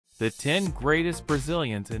The 10 greatest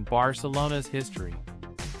Brazilians in Barcelona's history.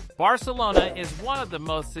 Barcelona is one of the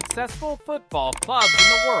most successful football clubs in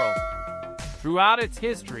the world. Throughout its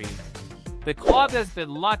history, the club has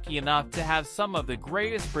been lucky enough to have some of the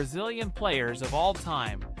greatest Brazilian players of all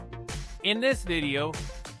time. In this video,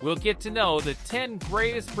 we'll get to know the 10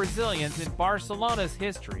 greatest Brazilians in Barcelona's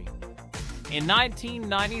history. In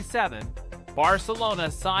 1997,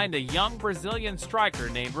 Barcelona signed a young Brazilian striker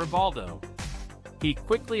named Rivaldo. He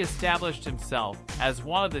quickly established himself as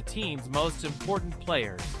one of the team's most important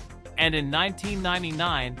players, and in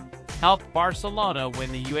 1999, helped Barcelona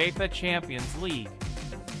win the UEFA Champions League.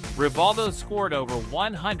 Rivaldo scored over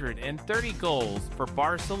 130 goals for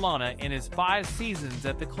Barcelona in his 5 seasons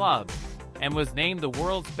at the club, and was named the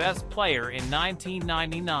world's best player in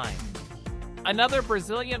 1999. Another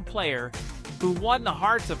Brazilian player who won the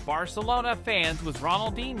hearts of Barcelona fans was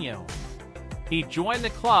Ronaldinho. He joined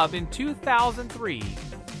the club in 2003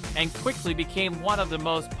 and quickly became one of the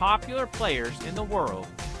most popular players in the world.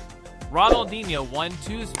 Ronaldinho won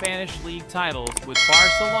 2 Spanish league titles with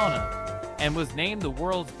Barcelona and was named the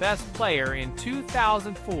world's best player in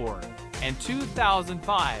 2004 and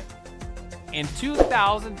 2005. In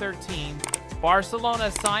 2013,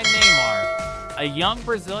 Barcelona signed Neymar, a young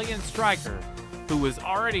Brazilian striker who was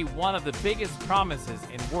already one of the biggest promises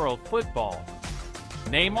in world football.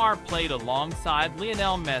 Neymar played alongside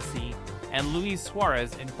Lionel Messi and Luis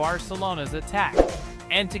Suarez in Barcelona's attack,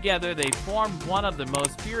 and together they formed one of the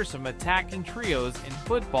most fearsome attacking trios in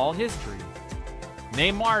football history.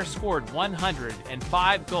 Neymar scored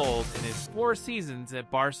 105 goals in his 4 seasons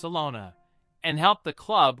at Barcelona, and helped the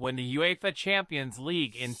club win the UEFA Champions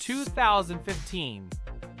League in 2015.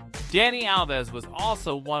 Dani Alves was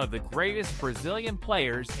also one of the greatest Brazilian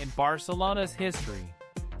players in Barcelona's history.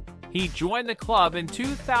 He joined the club in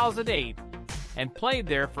 2008 and played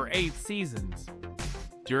there for 8 seasons.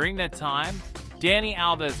 During that time, Dani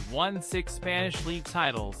Alves won 6 Spanish league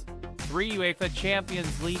titles, 3 UEFA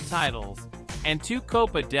Champions League titles, and 2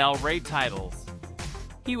 Copa del Rey titles.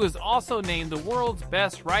 He was also named the world's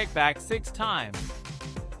best right-back 6 times.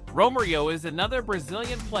 Romario is another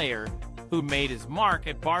Brazilian player who made his mark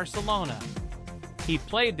at Barcelona. He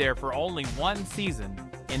played there for only 1 season,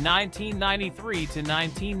 in 1993 to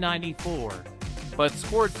 1994, but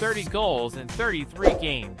scored 30 goals in 33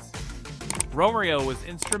 games. Romario was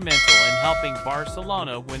instrumental in helping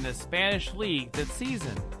Barcelona win the Spanish league that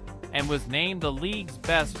season, and was named the league's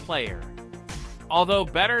best player. Although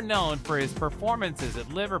better known for his performances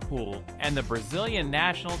at Liverpool and the Brazilian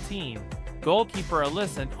national team, goalkeeper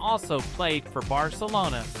Alisson also played for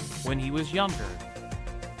Barcelona when he was younger.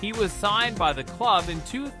 He was signed by the club in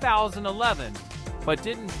 2011, but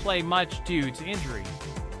didn't play much due to injury.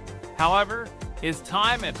 However, his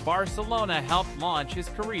time at Barcelona helped launch his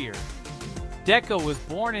career. Deco was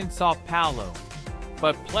born in São Paulo,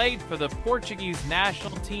 but played for the Portuguese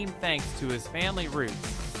national team thanks to his family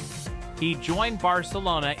roots. He joined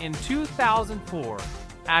Barcelona in 2004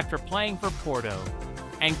 after playing for Porto,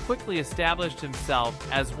 and quickly established himself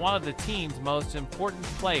as one of the team's most important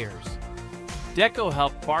players. Deco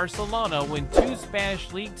helped Barcelona win 2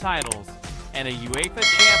 Spanish league titles and a UEFA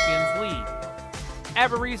Champions League.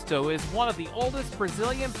 Evaristo is one of the oldest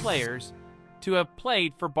Brazilian players to have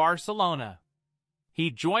played for Barcelona.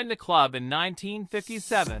 He joined the club in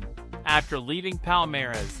 1957 after leaving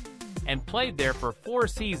Palmeiras, and played there for 4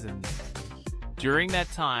 seasons. During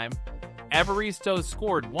that time, Evaristo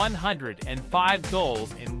scored 105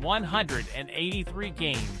 goals in 183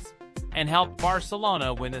 games, and helped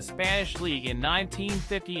Barcelona win the Spanish league in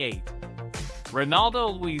 1958.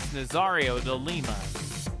 Ronaldo Luis Nazario de Lima,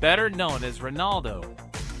 better known as Ronaldo,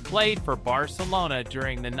 played for Barcelona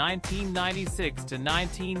during the 1996 to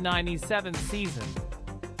 1997 season.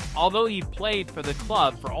 Although he played for the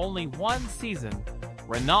club for only 1 season,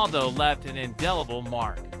 Ronaldo left an indelible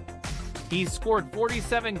mark. He scored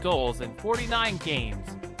 47 goals in 49 games,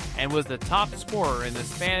 and was the top scorer in the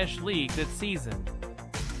Spanish league that season.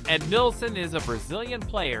 Edmilson is a Brazilian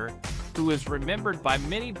player who is remembered by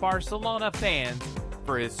many Barcelona fans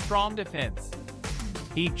for his strong defense.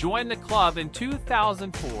 He joined the club in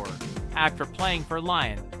 2004 after playing for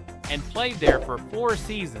Lyon, and played there for 4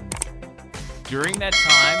 seasons. During that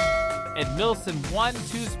time, Edmilson won 2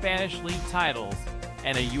 Spanish league titles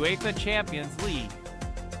and a UEFA Champions League.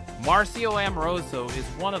 Marcio Amoroso is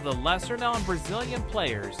one of the lesser-known Brazilian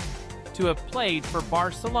players to have played for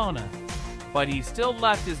Barcelona, but he still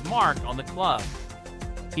left his mark on the club.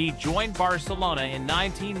 He joined Barcelona in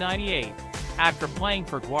 1998 after playing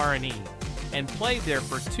for Guarani, and played there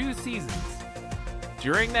for 2 seasons.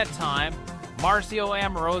 During that time, Marcio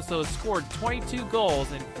Amoroso scored 22 goals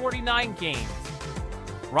in 49 games.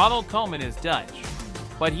 Ronald Koeman is Dutch,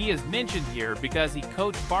 but he is mentioned here because he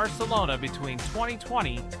coached Barcelona between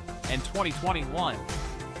 2020 and 2021.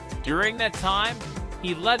 During that time,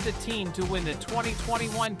 he led the team to win the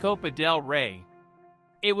 2021 Copa del Rey.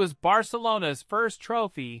 It was Barcelona's first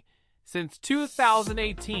trophy since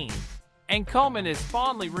 2018, and Koeman is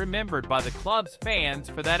fondly remembered by the club's fans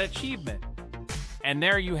for that achievement. And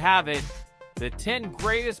there you have it, the 10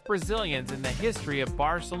 greatest Brazilians in the history of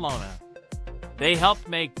Barcelona. They helped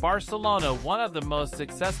make Barcelona one of the most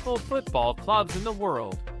successful football clubs in the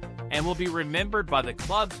world, and will be remembered by the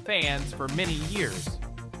club's fans for many years.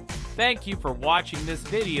 Thank you for watching this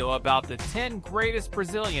video about the 10 greatest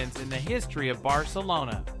Brazilians in the history of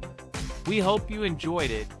Barcelona. We hope you enjoyed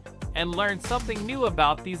it and learned something new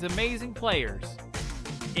about these amazing players.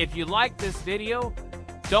 If you liked this video,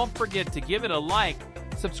 don't forget to give it a like,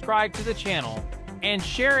 subscribe to the channel, and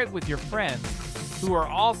share it with your friends who are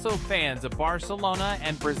also fans of Barcelona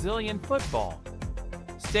and Brazilian football.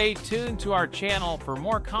 Stay tuned to our channel for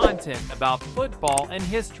more content about football and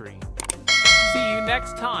history. See you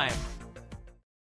next time.